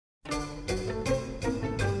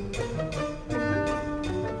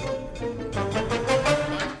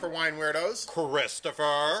Wine Weirdos.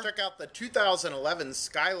 Christopher. Check out the 2011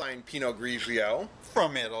 Skyline Pinot Grigio.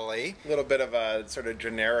 From Italy. A little bit of a sort of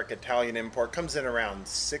generic Italian import. Comes in around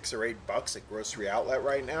 $6 or $8 at grocery outlet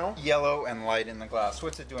right now. Yellow and light in the glass.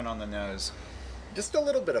 What's it doing on the nose? Just a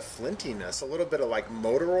little bit of flintiness, a little bit of like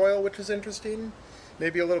motor oil, which is interesting.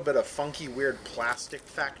 Maybe a little bit of funky, weird plastic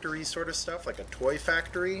factory sort of stuff, like a toy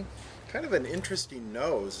factory. Kind of an interesting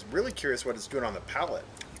nose. Really curious what it's doing on the palate.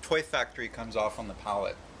 Toy Factory comes off on the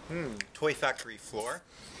palate. Toy Factory floor.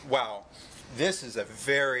 Wow. This is a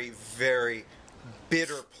very, very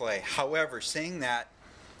bitter play. However, saying that,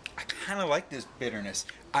 I kind of like this bitterness.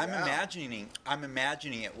 I'm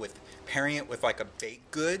imagining it with pairing it with like a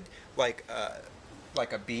baked good, like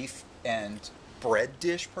a beef and bread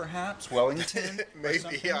dish, perhaps Wellington.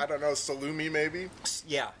 Maybe, I don't know, salumi maybe.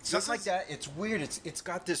 Yeah, something like that. It's weird. It's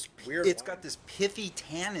got this weird. It's got this pithy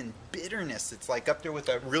tannin bitterness. It's like up there with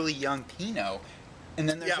a really young Pinot. And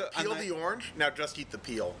then there's peel the orange. Now just eat the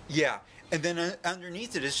peel. Yeah, and then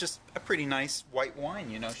underneath it is just a pretty nice white wine,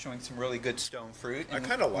 you know, showing some really good stone fruit. And I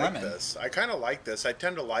kind of like this. I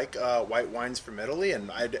tend to like white wines from Italy, and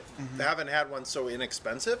I haven't had one so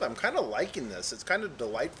inexpensive. I'm kind of liking this. It's kind of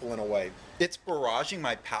delightful in a way. It's barraging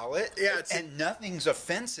my palate. Yeah, and nothing's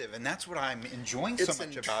offensive, and that's what I'm enjoying so much about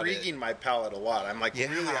it. It's intriguing my palate a lot. I'm like,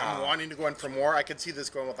 really, I'm wanting to go in for more. I could see this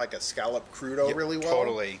going with like a scallop crudo really well.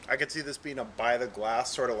 Totally. I could see this being a by the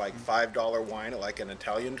glass sort of like $5 wine at like an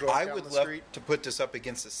Italian joint down the street. To put this up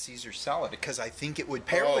against a Caesar salad because I think it would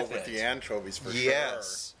pair with it. The anchovies for sure.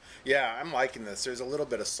 Yes. Yeah, I'm liking this. There's a little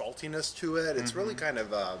bit of saltiness to it. It's really kind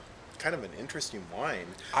of an interesting wine.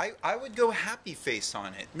 I would go happy face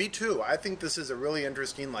on it. Me too. I think this is a really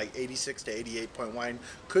interesting like 86 to 88 point wine.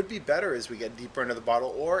 Could be better as we get deeper into the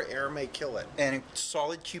bottle, or air may kill it. And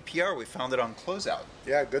solid QPR. We found it on Closeout.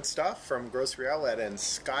 Yeah, good stuff from Grocery Outlet and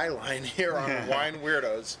Skyline here on Wine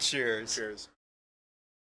Weirdos. Cheers. Cheers.